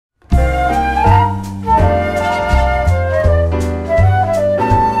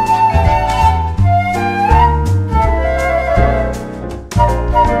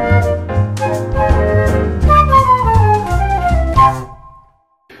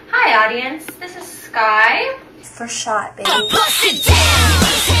audience. This is Skye. For shot, baby. This is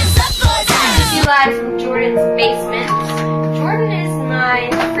you live from Jordan's basement. Jordan is my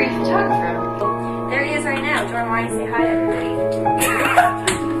free photographer. There he is right now. Jordan, why don't you say hi to everybody?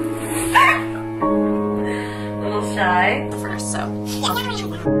 A little shy. First, so.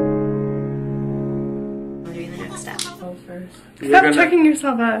 Stop checking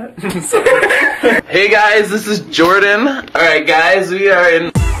yourself out. Hey guys, this is Jordan. Alright guys, we are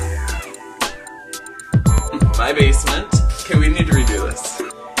in my basement. Okay, we need to redo this.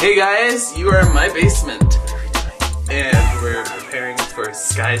 Hey guys, you are in my basement. And we're preparing for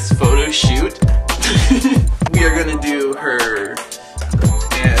Skye's photo shoot. We are gonna do her,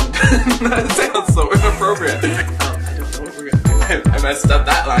 and that sounds so inappropriate. I don't know what we're gonna do. I messed up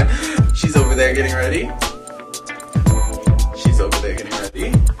that line. She's over there getting ready. She's over there getting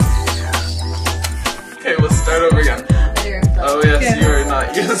ready. Okay, we'll start over again. Oh yes, you are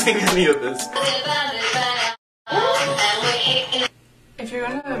not using any of this. If you're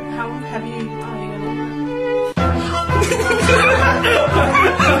gonna, how heavy are you gonna?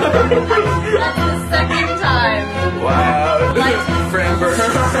 That's the second time. Wow. Friend burn.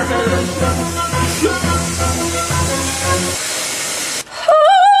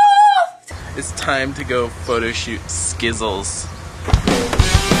 It's time to go photo shoot Skizzles.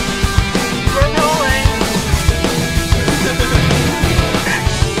 We're rolling.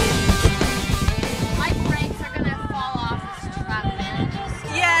 My brakes are gonna fall off this truck, man.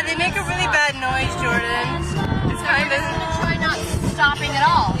 Yeah, they make a really bad noise, Jordan. It's kind I'm of. gonna try not stopping at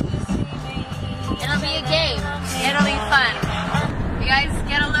all. It'll be a game. It'll be fun. You guys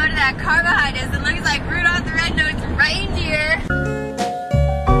get a load of that carbohydrates. It looks like Rudolph the Red-Nosed Reindeer.